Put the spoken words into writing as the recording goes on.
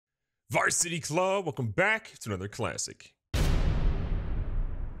Varsity Club, welcome back to another classic.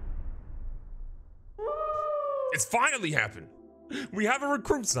 It's finally happened. We have a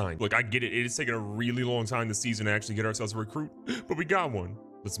recruit signed. Look, I get it. It is taking a really long time this season to actually get ourselves a recruit, but we got one.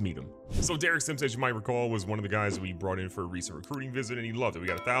 Let's meet him. So Derek Sims, as you might recall, was one of the guys we brought in for a recent recruiting visit, and he loved it. We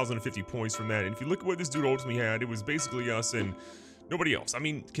got 1,050 points from that. And if you look at what this dude ultimately had, it was basically us and nobody else. I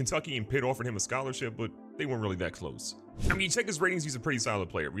mean, Kentucky and Pitt offered him a scholarship, but they weren't really that close. I mean, check his ratings. He's a pretty solid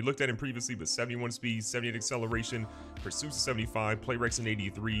player. We looked at him previously with 71 speed, 78 acceleration, pursuits of 75, play recs in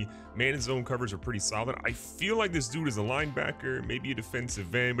 83, man and zone coverage are pretty solid. I feel like this dude is a linebacker, maybe a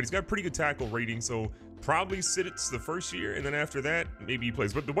defensive end, but he's got pretty good tackle rating, so probably sits the first year, and then after that, maybe he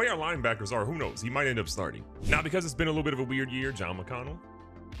plays. But the way our linebackers are, who knows? He might end up starting. Now, because it's been a little bit of a weird year, John McConnell,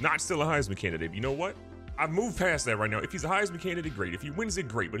 not still a Heisman candidate. You know what? I've moved past that right now. If he's a Heisman candidate, great. If he wins it,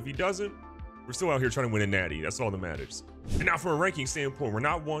 great. But if he doesn't, we're still out here trying to win a natty. That's all that matters. And now from a ranking standpoint, we're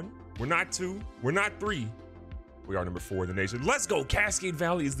not 1, we're not 2, we're not 3. We are number 4 in the nation. Let's go. Cascade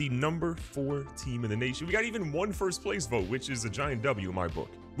Valley is the number 4 team in the nation. We got even one first place vote, which is a giant W in my book.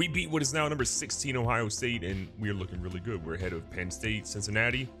 We beat what is now number 16 Ohio State, and we are looking really good. We're ahead of Penn State,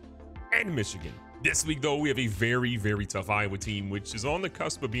 Cincinnati, and Michigan. This week, though, we have a very, very tough Iowa team, which is on the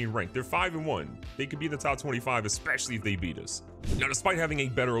cusp of being ranked. They're 5-1. They could be in the top 25, especially if they beat us. Now, despite having a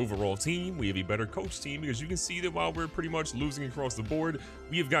better overall team, we have a better coach team, because you can see that while we're pretty much losing across the board,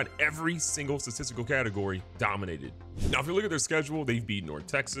 we have got every single statistical category dominated. Now, if you look at their schedule, they've beat North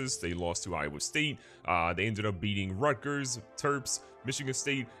Texas, they lost to Iowa State, they ended up beating Rutgers, Terps, Michigan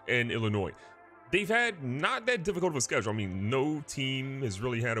State, and Illinois. They've had not that difficult of a schedule. I mean, no team has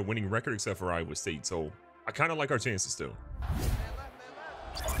really had a winning record except for Iowa State, so I kind of like our chances still.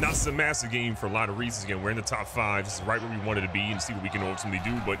 Now, this is a massive game for a lot of reasons. Again, we're in the top 5. This is right where we wanted to be and see what we can ultimately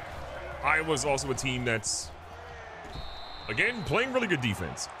do, but Iowa's also a team that's, again, playing really good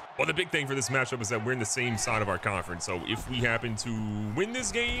defense. Well, the big thing for this matchup is that we're in the same side of our conference, so if we happen to win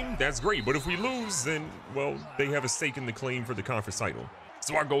this game, that's great, but if we lose, then, well, they have a stake in the claim for the conference title.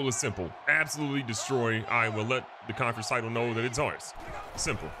 So our goal is simple. Absolutely destroy Iowa. Let the conference title know that it's ours.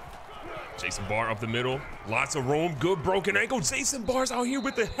 Simple. Jason Barr up the middle. Lots of room. Good broken ankle. Jason Barr's out here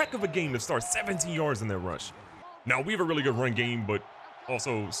with a heck of a game to start. 17 yards in that rush. Now, we have a really good run game, but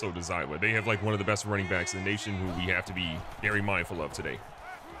also so does Iowa. They have like one of the best running backs in the nation who we have to be very mindful of today.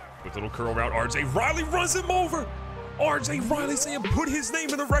 With a little curl route, RJ Riley runs him over. RJ Riley saying put his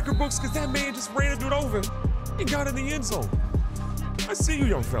name in the record books because that man just ran a dude over and got in the end zone. I see you,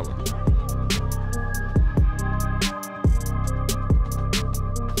 young fella.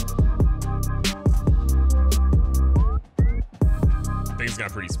 Things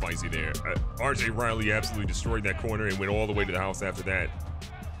got pretty spicy there. RJ Riley absolutely destroyed that corner and went all the way to the house after that.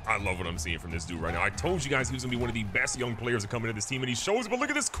 I love what I'm seeing from this dude right now. I told you guys he was gonna be one of the best young players to come into this team, and he shows it. But look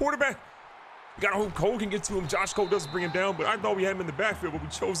at this quarterback. We gotta hope Cole can get to him. Josh Cole doesn't bring him down, but I thought we had him in the backfield, but we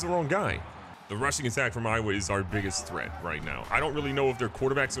chose the wrong guy. The rushing attack from Iowa is our biggest threat right now. I don't really know if their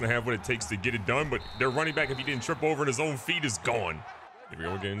quarterback's going to have what it takes to get it done, but their running back, if he didn't trip over in his own feet, is gone. Here we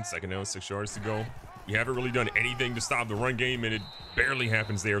go again. Second down, 6 yards to go. We haven't really done anything to stop the run game, and it barely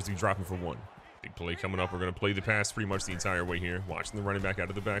happens there as we drop him for 1. Big play coming up. We're going to play the pass pretty much the entire way here. Watching the running back out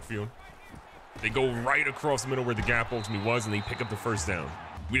of the backfield. They go right across the middle where the gap ultimately was, and they pick up the first down.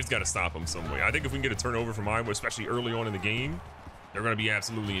 We just got to stop them some way. I think if we can get a turnover from Iowa, especially early on in the game, they're going to be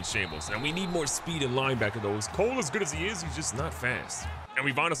absolutely in shambles. And we need more speed in linebacker, though. As Cole, as good as he is, he's just not fast. And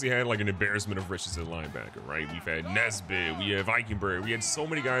we've honestly had like an embarrassment of riches at linebacker, right? We've had Nesbitt, we have Eichenberg, we had so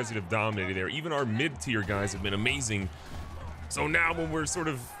many guys that have dominated there. Even our mid-tier guys have been amazing. So now when we're sort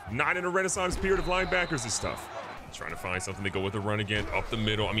of not in a renaissance period of linebackers, it's tough. Trying to find something to go with the run again, up the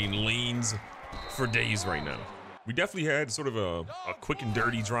middle. I mean, lanes for days right now. We definitely had sort of a quick and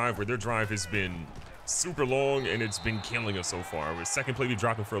dirty drive where their drive has been super long, and it's been killing us so far. With second play, we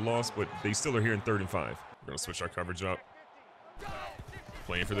dropped it for a loss, but they still are here in 3rd and 5. We're going to switch our coverage up.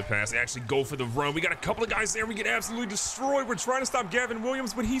 Playing for the pass. They actually go for the run. We got a couple of guys there. We get absolutely destroyed. We're trying to stop Gavin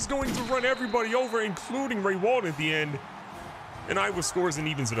Williams, but he's going to run everybody over, including Ray Walden at the end. And Iowa scores and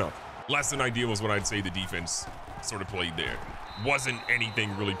evens it up. Less than ideal is what I'd say the defense sort of played there. Wasn't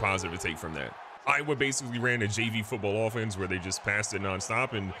anything really positive to take from that. Iowa basically ran a JV football offense where they just passed it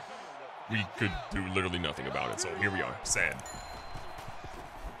nonstop, and we could do literally nothing about it. So here we are, sad.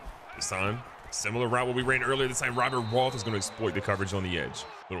 This time, similar route what we ran earlier. This time, Robert Walth is going to exploit the coverage on the edge.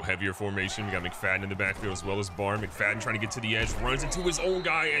 A little heavier formation. We got McFadden in the backfield as well as Barr. McFadden trying to get to the edge, runs into his own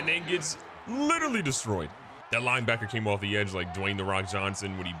guy, and then gets literally destroyed. That linebacker came off the edge like Dwayne "The Rock"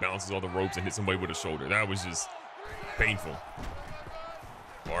 Johnson when he bounces all the ropes and hits somebody with a shoulder. That was just painful.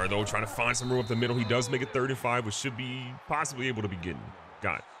 Barr, though, trying to find some room up the middle. He does make it 3rd and 5, which should be possibly able to be getting.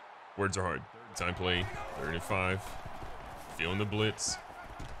 Got it. Words are hard. Time play, 3rd and 5. Feeling the blitz.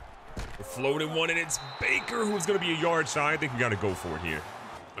 We're floating one, and it's Baker who's going to be a yard shy. I think we got to go for it here.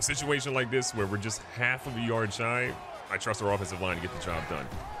 A situation like this where we're just half of a yard shy, I trust our offensive line to get the job done.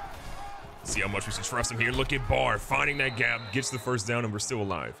 Let's see how much we should trust him here. Look at Barr finding that gap, gets the first down, and we're still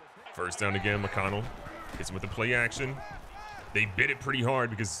alive. First down again, McConnell hits him with the play action. They bit it pretty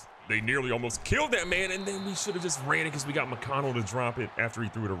hard because they nearly almost killed that man, and then we should have just ran it because we got McConnell to drop it after he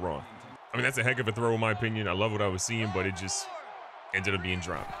threw it raw. I mean, that's a heck of a throw in my opinion. I love what I was seeing, but it just ended up being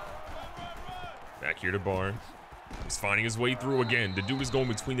dropped. Back here to Barr. He's finding his way through again. The dude is going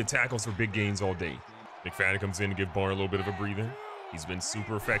between the tackles for big gains all day. McFadden comes in to give Barr a little bit of a breather. He's been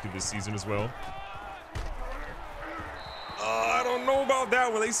super effective this season as well. I don't know about that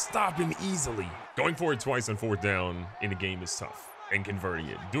one. They stopped him easily. Going for it twice on 4th down in the game is tough, and converting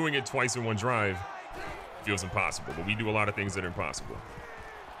it. Doing it twice in one drive feels impossible, but we do a lot of things that are impossible.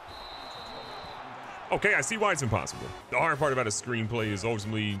 Okay, I see why it's impossible. The hard part about a screenplay is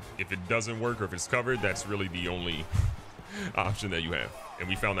ultimately, if it doesn't work or if it's covered, that's really the only option that you have. And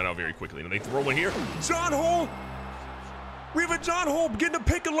we found that out very quickly. And they throw one here. John Hall! We have a John Hall getting a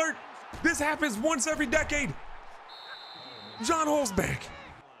pick alert. This happens once every decade. John Hall's back.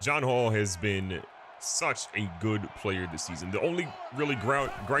 John Hall has been such a good player this season. The only really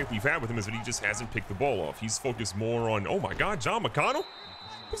gripe we've had with him is that he just hasn't picked the ball off. He's focused more on, oh my God, John McConnell?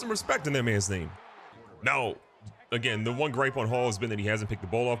 Put some respect in that man's name. Now, again, the one gripe on Hall has been that he hasn't picked the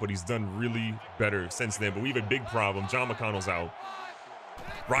ball off, but he's done really better since then. But we have a big problem. John McConnell's out.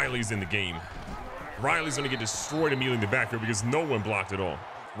 Riley's in the game. Riley's going to get destroyed immediately in the backfield because no one blocked at all.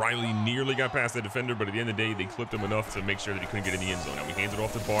 Riley nearly got past the defender, but at the end of the day, they clipped him enough to make sure that he couldn't get in the end zone. Now we hand it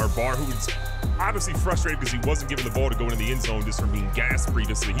off to Barr. Barr, who was obviously frustrated because he wasn't given the ball to go into the end zone just from being gassed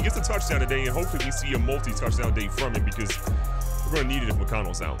previously. He gets a touchdown today, and hopefully we see a multi-touchdown day from him because we're going to need it if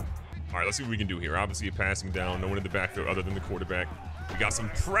McConnell's out. All right, let's see what we can do here. Obviously, a passing down. No one in the backfield other than the quarterback. We got some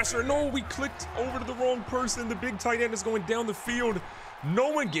pressure. No, we clicked over to the wrong person. The big tight end is going down the field. No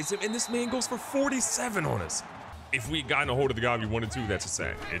one gets him, and this man goes for 47 on us. If we had gotten a hold of the guy we wanted to, that's a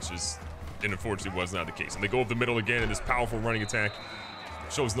sack. It's just, and unfortunately, was not the case. And they go up the middle again, and this powerful running attack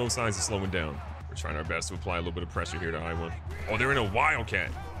shows no signs of slowing down. We're trying our best to apply a little bit of pressure here to Iowa. Oh, they're in a wildcat.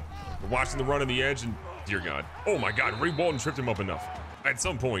 We're watching the run on the edge, and dear God. Oh, my God. Ray Walton tripped him up enough. At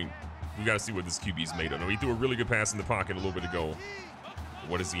some point, we got to see what this QB's made of. Now, he threw a really good pass in the pocket a little bit ago.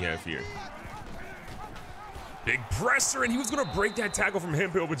 What does he have here? Big pressure, and he was going to break that tackle from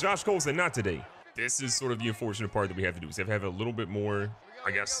Hemphill, but Josh Cole said not today. This is sort of the unfortunate part that we have to do. Is we have to have a little bit more,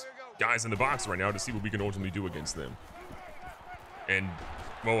 I guess, guys in the box right now to see what we can ultimately do against them. And,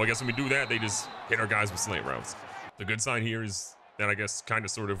 well, I guess when we do that, they just hit our guys with slant routes. The good sign here is that I guess kind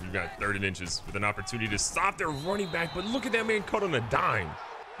of sort of we've got 3rd and inches with an opportunity to stop their running back, but look at that man cut on a dime.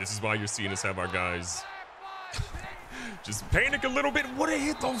 This is why you're seeing us have our guys just panic a little bit. What a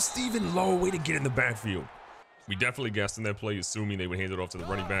hit though, Stephen Lowe. Way to get in the backfield. We definitely guessed in that play, assuming they would hand it off to the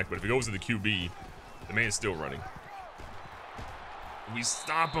running back, but if it goes to the QB, the man is still running. We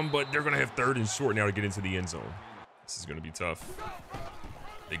stop them, but they're going to have 3rd and short now to get into the end zone. This is going to be tough.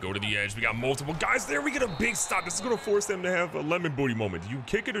 They go to the edge. We got multiple guys there. We get a big stop. This is going to force them to have a lemon booty moment. Do you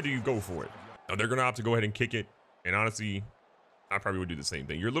kick it or do you go for it? Now, they're going to opt to go ahead and kick it, and honestly, I probably would do the same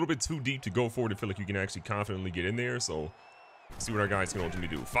thing. You're a little bit too deep to go for it and feel like you can actually confidently get in there, so let's see what our guys can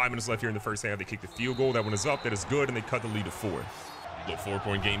ultimately do. 5 minutes left here in the first half. They kick the field goal. That one is up. That is good, and they cut the lead to 4. Little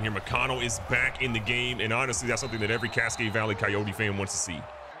 4-point game here. McConnell is back in the game, and honestly, that's something that every Cascade Valley Coyote fan wants to see.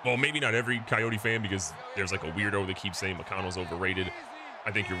 Well, maybe not every Coyote fan because there's like a weirdo that keeps saying McConnell's overrated.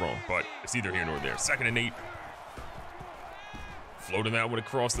 I think you're wrong, but it's neither here nor there. 2nd and 8. Floating that one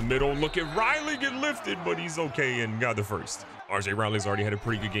across the middle. Look at Riley get lifted, but he's okay and got the first. RJ Riley's already had a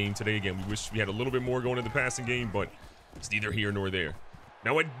pretty good game today. Again, we wish we had a little bit more going in the passing game, but it's neither here nor there.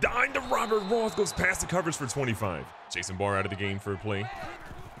 Now a dime to Robert Roth goes past the coverage for 25. Jason Barr out of the game for a play.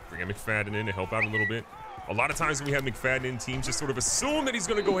 Bring McFadden in to help out a little bit. A lot of times when we have McFadden in, teams just sort of assume that he's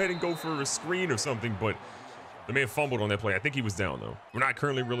going to go ahead and go for a screen or something, but the man fumbled on that play. I think he was down, though. We're not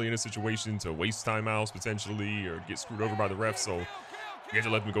currently really in a situation to waste timeouts, potentially, or get screwed over by the refs, so we have to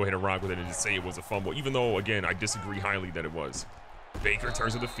let them go ahead and rock with it and just say it was a fumble, even though, again, I disagree highly that it was. Baker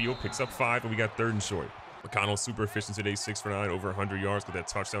turns to the field, picks up 5, and we got 3rd and short. McConnell super efficient today, 6 for 9, over 100 yards with that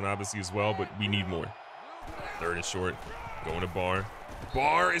touchdown, obviously, as well, but we need more. 3rd and short, going to Barr.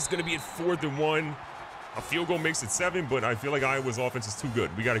 Barr is going to be at 4th and 1. A field goal makes it 7, but I feel like Iowa's offense is too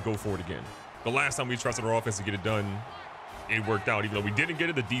good. We got to go for it again. The last time we trusted our offense to get it done, it worked out. Even though we didn't get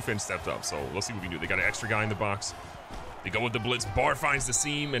it, the defense stepped up. So let's see what we can do. They got an extra guy in the box. They go with the blitz. Barr finds the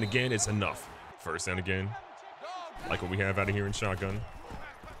seam, and again, it's enough. 1st down again. Like what we have out of here in shotgun.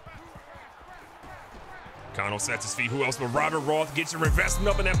 Connell sets his feet. Who else but Robert Roth gets your investment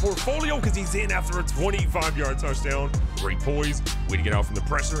up in that portfolio because he's in after a 25-yard touchdown. Great poise. Way to get out from the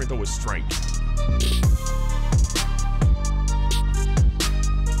pressure and throw a strike.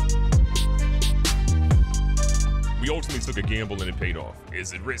 We ultimately took a gamble and it paid off.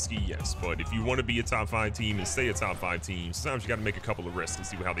 Is it risky? Yes. But if you want to be a top 5 team and stay a top 5 team, sometimes you got to make a couple of risks and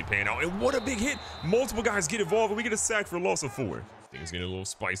see how they pan out. And what a big hit. Multiple guys get involved and we get a sack for a loss of 4. Things getting a little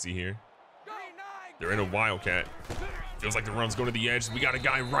spicy here. They're in a wildcat. Feels like the run's going to the edge. We got a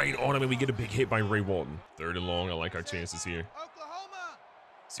guy right on him and we get a big hit by Ray Walton. 3rd and long. I like our chances here.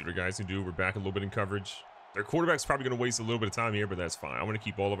 See what our guys can do. We're back a little bit in coverage. Their quarterback's probably going to waste a little bit of time here, but that's fine. I want to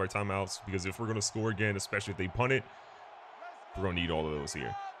keep all of our timeouts because if we're going to score again, especially if they punt it, we're going to need all of those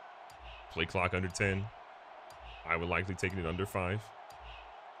here. Play clock under 10. I would likely taking it under 5.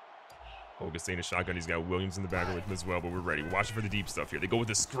 Hogan staying a shotgun. He's got Williams in the back with him as well, but we're ready. We're watching for the deep stuff here. They go with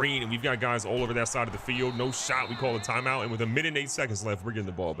the screen, and we've got guys all over that side of the field. No shot. We call a timeout, and with 1 minute and 8 seconds left, we're getting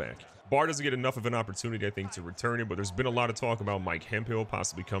the ball back. Barr doesn't get enough of an opportunity, I think, to return it, but there's been a lot of talk about Mike Hemphill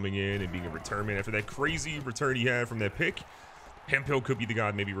possibly coming in and being a return man after that crazy return he had from that pick. Hemphill could be the guy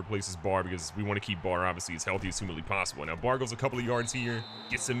that maybe replaces Barr because we want to keep Barr obviously as healthy as humanly possible. Now Barr goes a couple of yards here,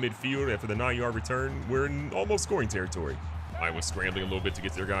 gets in midfield after the 9-yard return. We're in almost scoring territory. Iowa's scrambling a little bit to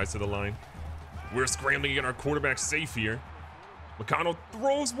get their guys to the line. We're scrambling to get our quarterback safe here. McConnell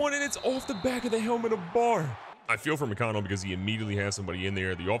throws one and it's off the back of the helmet of Barr. I feel for McConnell because he immediately has somebody in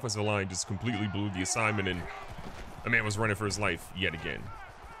there. The offensive line just completely blew the assignment and the man was running for his life yet again.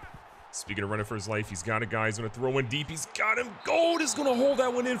 Speaking of running for his life, he's got a guy. He's going to throw one deep. He's got him. Gold is going to hold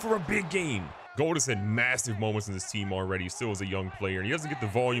that one in for a big game. Gold has had massive moments in this team already. He still is a young player, and he doesn't get the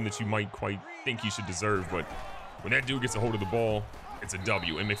volume that you might quite think he should deserve. But when that dude gets a hold of the ball, it's a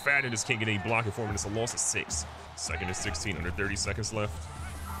W. And McFadden just can't get any blocking for him, and it's a loss of 6. 2nd and 16, under 30 seconds left.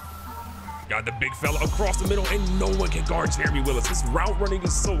 Got the big fella across the middle, and no one can guard Jeremy Willis. His route running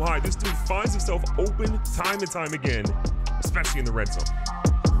is so high. This dude finds himself open time and time again, especially in the red zone.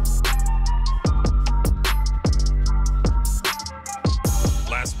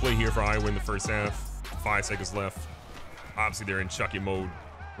 Last play here for Iowa in the first half. 5 seconds left. Obviously, they're in chuck it mode.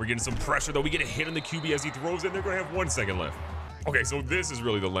 We're getting some pressure, though. We get a hit on the QB as he throws it. They're going to have 1 second left. Okay, so this is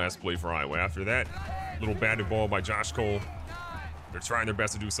really the last play for Iowa. After that, little batted ball by Josh Cole. They're trying their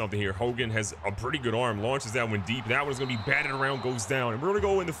best to do something here. Hogan has a pretty good arm, launches that one deep. That one's going to be batted around, goes down. And we're going to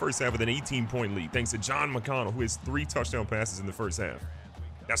go in the first half with an 18-point lead, thanks to John McConnell, who has 3 touchdown passes in the first half.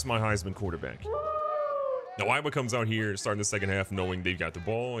 That's my Heisman quarterback. Now, Iowa comes out here starting the second half knowing they've got the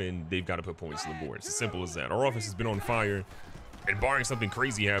ball and they've got to put points on the board. It's as simple as that. Our offense has been on fire, and barring something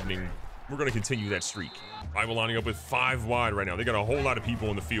crazy happening, we're going to continue that streak. Iowa lining up with 5 wide right now. They got a whole lot of people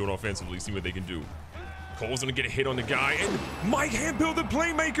on the field offensively. See what they can do. Cole's going to get a hit on the guy, and Mike Hemphill, the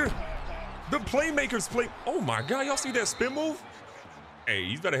playmaker. The playmakers play. Oh, my God. Y'all see that spin move? Hey,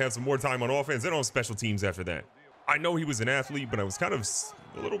 he's got to have some more time on offense and on special teams after that. I know he was an athlete, but I was kind of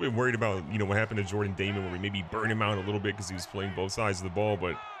a little bit worried about, you know, what happened to Jordan Damon, where we maybe burned him out a little bit because he was playing both sides of the ball.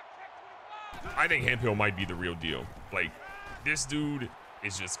 But I think Hemphill might be the real deal. Like, this dude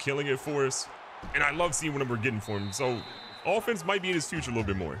is just killing it for us, and I love seeing what we're getting for him. So offense might be in his future a little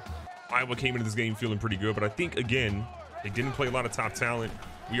bit more. Iowa came into this game feeling pretty good, but I think, again, they didn't play a lot of top talent.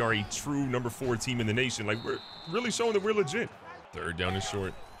 We are a true number 4 team in the nation. Like, we're really showing that we're legit. 3rd down and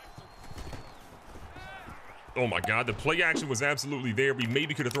short. Oh, my God. The play action was absolutely there. We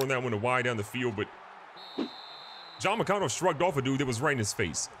maybe could have thrown that one wide down the field, but John McConnell shrugged off a dude that was right in his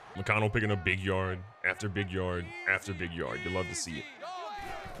face. McConnell picking up big yard after big yard after big yard. You love to see it.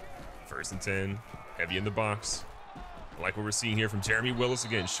 1st and 10. Heavy in the box. Like what we're seeing here from Jeremy Willis.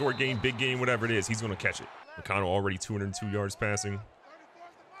 Again, short game, big game, whatever it is, he's going to catch it. McConnell already 202 yards passing.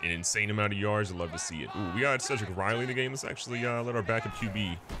 An insane amount of yards. I love to see it. Ooh, we got Cedric Riley in the game. Let's actually let our backup QB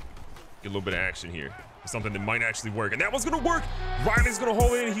get a little bit of action here. Something that might actually work. And that one's going to work. Riley's going to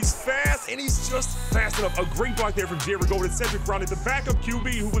hold in. He's fast, and he's just fast enough. A great block there from Darrow Rd. And Cedric Riley, the backup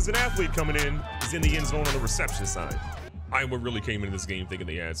QB, who was an athlete coming in, is in the end zone on the reception side. Iowa really came into this game thinking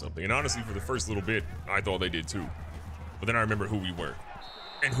they had something. And honestly, for the first little bit, I thought they did too. But then I remember who we were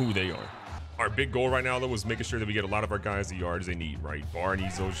and who they are. Our big goal right now, though, was making sure that we get a lot of our guys the yards they need, right? Barr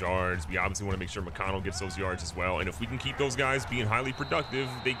needs those yards. We obviously want to make sure McConnell gets those yards as well. And if we can keep those guys being highly productive,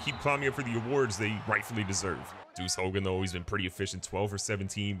 they keep climbing up for the awards they rightfully deserve. Deuce Hogan, though, he's been pretty efficient, 12 for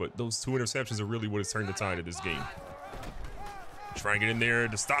 17, but those 2 interceptions are really what has turned the tide of this game. Try and get in there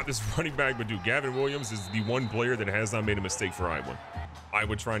to stop this running back, but dude, Gavin Williams is the one player that has not made a mistake for Iowa.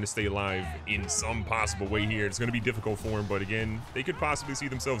 Iowa trying to stay alive in some possible way here. It's going to be difficult for him, but again, they could possibly see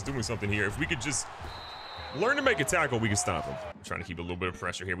themselves doing something here. If we could just learn to make a tackle, we can stop him. I'm trying to keep a little bit of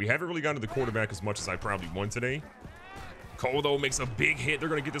pressure here. We haven't really gotten to the quarterback as much as I probably want today. Cole, though, makes a big hit. They're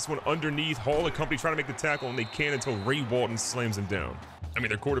going to get this one underneath. Hall and company trying to make the tackle, and they can't until Ray Walton slams him down. I mean,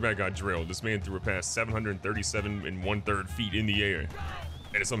 their quarterback got drilled. This man threw a pass 737 1/3 feet in the air,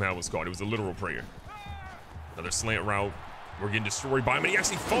 and it somehow was caught. It was a literal prayer. Another slant route. We're getting destroyed by him, and he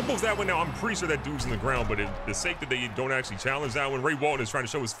actually fumbles that one now. I'm pretty sure that dude's in the ground, but the sake that they don't actually challenge that one, Ray Walton is trying to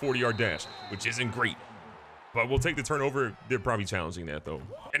show his 40-yard dash, which isn't great. But we'll take the turnover. They're probably challenging that, though.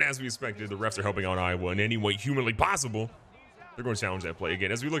 And as we expected, the refs are helping out Iowa in any way humanly possible. They're going to challenge that play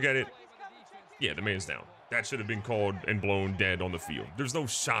again. As we look at it, yeah, the man's down. That should have been called and blown dead on the field. There's no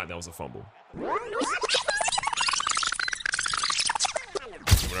shot that was a fumble. Doing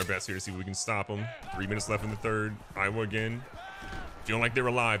our best here to see if we can stop them. 3 minutes left in the third. Iowa again. Feeling like they're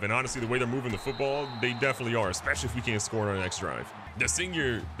alive. And honestly, the way they're moving the football, they definitely are, especially if we can't score on our next drive. The thing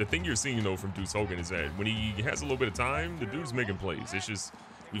you're seeing, though, from Deuce Hogan is that when he has a little bit of time, the dude's making plays. It's just,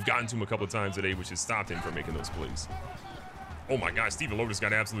 we've gotten to him a couple of times today, which has stopped him from making those plays. Oh my God, Stephen Lotus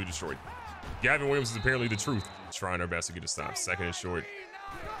got absolutely destroyed. Gavin Williams is apparently the truth. Trying our best to get a stop. Second and short.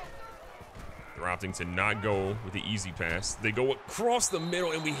 They're opting to not go with the easy pass. They go across the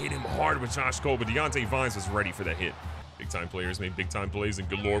middle, and we hit him hard with Josh Cole, but Deontay Vines was ready for that hit. Big-time players make big-time plays, and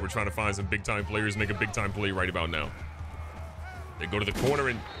good Lord, we're trying to find some big-time players make a big-time play right about now. They go to the corner,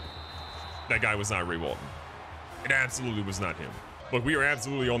 and that guy was not Ray Walton. It absolutely was not him. Look, we are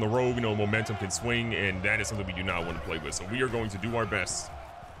absolutely on the road. We know momentum can swing, and that is something we do not want to play with. So we are going to do our best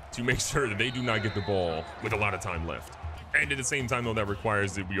to make sure that they do not get the ball with a lot of time left. And at the same time, though, that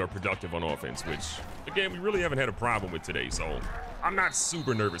requires that we are productive on offense, which, again, we really haven't had a problem with today. So I'm not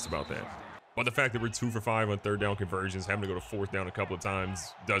super nervous about that. But the fact that we're 2 for 5 on third down conversions, having to go to fourth down a couple of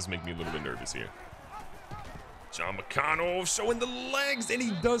times, does make me a little bit nervous here. John McConnell showing the legs, and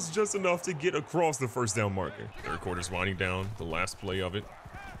he does just enough to get across the first down marker. Third quarter's winding down, the last play of it.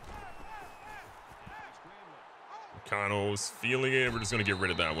 McConnell's feeling it. We're just going to get rid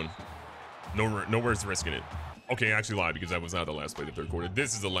of that one. Nowhere's risking it. Okay, I actually lied because that was not the last play of the third quarter.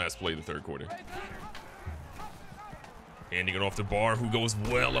 This is the last play of the third quarter. Handing it off to Barr, who goes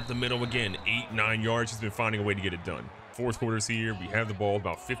well up the middle again. 8-9 yards. He's been finding a way to get it done. Fourth quarter's here. We have the ball,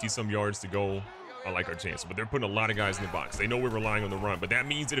 about 50-some yards to go. I like our chances, but they're putting a lot of guys in the box. They know we're relying on the run, but that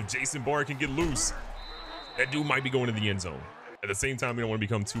means that if Jason Barr can get loose, that dude might be going to the end zone. At the same time, we don't want to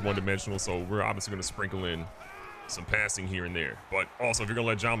become too one-dimensional, so we're obviously going to sprinkle in some passing here and there. But also, if you're going to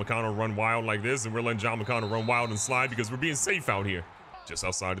let John McConnell run wild like this, then we're letting John McConnell run wild and slide because we're being safe out here. Just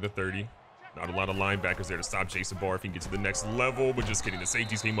outside of the 30. Not a lot of linebackers there to stop Jason Barr if he can get to the next level, but just kidding. The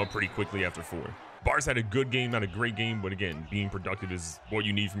safeties came up pretty quickly after 4. Barr's had a good game, not a great game, but again, being productive is what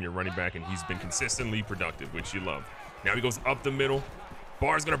you need from your running back, and he's been consistently productive, which you love. Now he goes up the middle.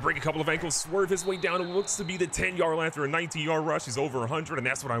 Barr's going to break a couple of ankles, swerve his way down. It looks to be the 10-yard line after a 19-yard rush. He's over 100, and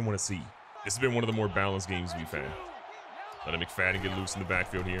that's what I want to see. This has been one of the more balanced games we've had. Letting McFadden get loose in the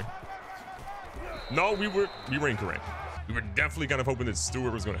backfield here. No, we were incorrect. We were definitely kind of hoping that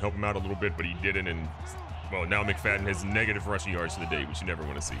Stewart was going to help him out a little bit, but he didn't, and, well, now McFadden has negative rushing yards for the day, which you never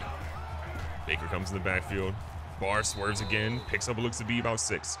want to see. Baker comes in the backfield. Barr swerves again, picks up what looks to be about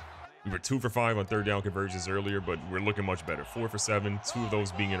 6. We were 2 for 5 on third down conversions earlier, but we're looking much better. 4 for 7, 2 of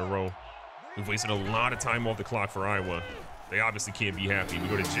those being in a row. We've wasted a lot of time off the clock for Iowa. They obviously can't be happy. We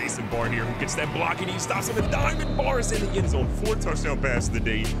go to Jason Barr here, who gets that block, and he stops on the diamond. Barr is in the end zone. 4 touchdown passes of the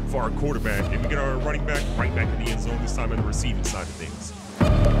day for our quarterback, and we get our running back right back in the end zone, this time on the receiving side of things.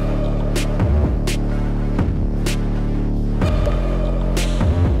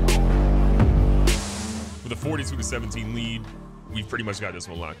 With a 42-17 lead, we've pretty much got this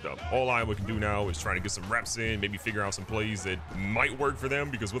one locked up. All Iowa can do now is try to get some reps in, maybe figure out some plays that might work for them,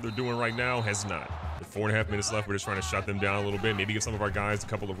 because what they're doing right now has not. With 4.5 minutes left, we're just trying to shut them down a little bit, maybe give some of our guys a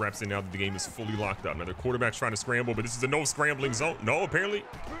couple of reps in now that the game is fully locked up. Now their quarterback's trying to scramble, but this is a no scrambling zone. No, apparently.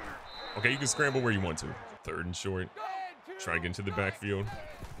 Okay, you can scramble where you want to. Third and short. Try to get into the backfield.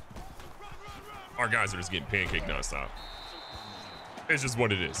 Our guys are just getting pancaked nonstop. It's just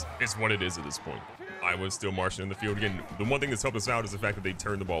what it is. It's what it is at this point. Iowa's still marching in the field. Again, the one thing that's helped us out is the fact that they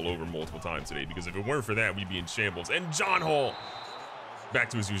turned the ball over multiple times today, because if it weren't for that, we'd be in shambles. And John Hall back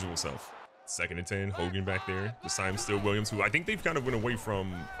to his usual self. 2nd and 10, Hogan back there. This time still Williams, who I think they've kind of went away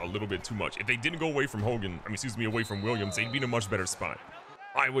from a little bit too much. If they didn't go away from away from Williams, they'd be in a much better spot.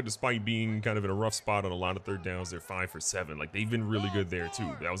 Iowa, despite being kind of in a rough spot on a lot of third downs, they're 5 for 7. Like, they've been really good there too.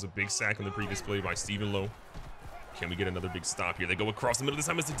 That was a big sack on the previous play by Stephen Lowe. Can we get another big stop here? They go across the middle. This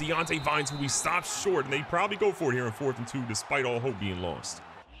time it's to Deontay Vines, who we stopped short, and they probably go for it here on 4th and 2, despite all hope being lost.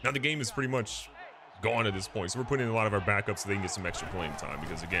 Now the game is pretty much gone at this point. So we're putting in a lot of our backups so they can get some extra playing time.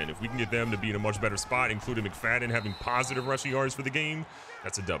 Because again, if we can get them to be in a much better spot, including McFadden having positive rushing yards for the game,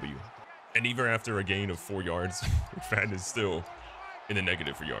 that's a W. And even after a gain of 4 yards, McFadden is still in the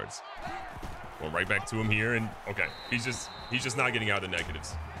negative for yards. Well, right back to him here, and okay, he's just not getting out of the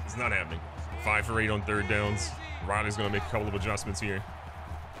negatives. It's not happening. 5 for 8 on 3rd downs. Riley's gonna make a couple of adjustments here.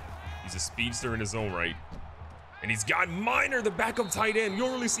 He's a speedster in his own right. And he's got Minor, the backup tight end. You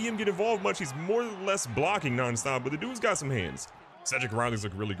don't really see him get involved much. He's more or less blocking nonstop, but the dude's got some hands. Cedric Riley's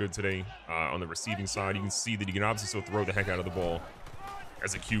look really good today on the receiving side. You can see that he can obviously still throw the heck out of the ball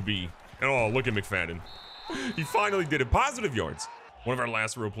as a QB. And oh, look at McFadden. He finally did it. Positive yards. One of our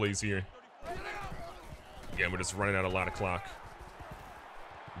last real plays here. Again, we're just running out a lot of clock.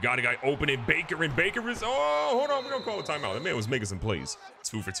 We got a guy open in Baker, and Baker is, oh, hold on, we're gonna call a timeout. That man was making some plays.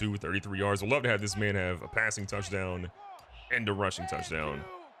 2 for 2, 33 yards. We'd love to have this man have a passing touchdown and a rushing touchdown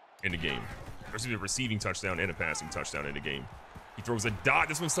in the game. Or excuse me, a receiving touchdown and a passing touchdown in the game. He throws a dot.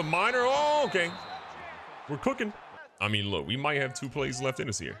 This one's to Minor. Oh, okay. We're cooking. I mean, look, we might have 2 plays left in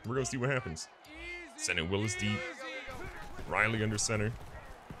us here. We're gonna see what happens. Sending Willis deep. Riley under center.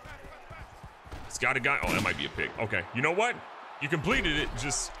 He's got a guy. Oh, that might be a pick. Okay, you know what? You completed it,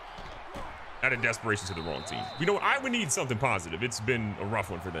 just out of desperation to the wrong team. You know what? Iowa needs something positive. It's been a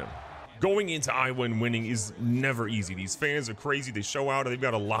rough one for them. Going into Iowa and winning is never easy. These fans are crazy. They show out, and they've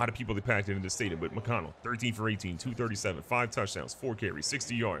got a lot of people they packed into the stadium. But McConnell, 13 for 18, 237, 5 touchdowns, 4 carries,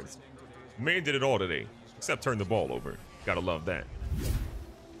 60 yards. Man did it all today, except turn the ball over. Gotta love that.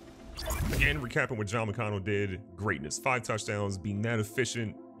 Again, recapping what John McConnell did, greatness. 5 touchdowns, being that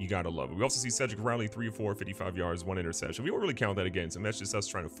efficient, you gotta love it. We also see Cedric Riley, 3 of 4, 55 yards, 1 interception. We don't really count that against him. That's just us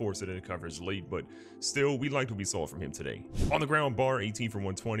trying to force it into coverage late, but still, we liked what we saw from him today. On the ground, Barr, 18 for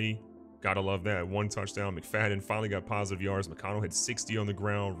 120. Gotta love that. 1 touchdown. McFadden finally got positive yards. McConnell had 60 on the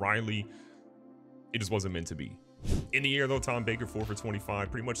ground. Riley, it just wasn't meant to be. In the air, though, Tom Baker, 4 for 25.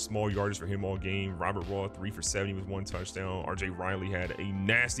 Pretty much small yardage for him all game. Robert Raw, 3 for 70 with 1 touchdown. RJ Riley had a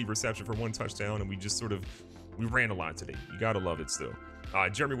nasty reception for 1 touchdown, and we just sort of, we ran a lot today. You gotta love it still.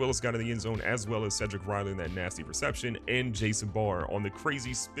 Jeremy Willis got in the end zone, as well as Cedric Riley in that nasty reception, and Jason Barr on the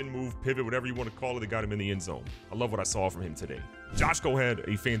crazy spin move, pivot, whatever you want to call it, that got him in the end zone. I love what I saw from him today. Josh Cole had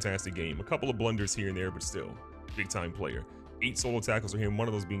a fantastic game. A couple of blunders here and there, but still, big-time player. 8 solo tackles for him, one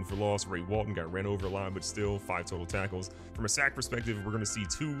of those being for loss. Ray Walton got ran over a lot, but still 5 total tackles. From a sack perspective, we're going to see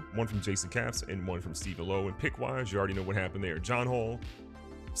 2, one from Jason Capps and 1 from Stephen Lowe. And pick-wise, you already know what happened there. John Hall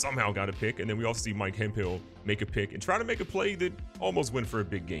somehow got a pick, and then we also see Mike Hemphill make a pick and try to make a play that almost went for a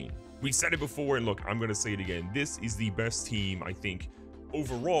big gain. We said it before, and look, I'm going to say it again. This is the best team, I think,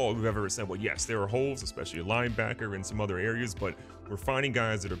 overall we've ever assembled. Yes, there are holes, especially a linebacker and some other areas, but we're finding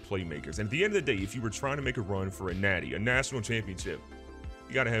guys that are playmakers. And at the end of the day, if you were trying to make a run for a natty, a national championship,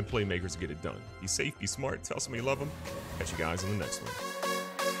 you got to have playmakers to get it done. Be safe, be smart, tell somebody you love them. Catch you guys in the next one.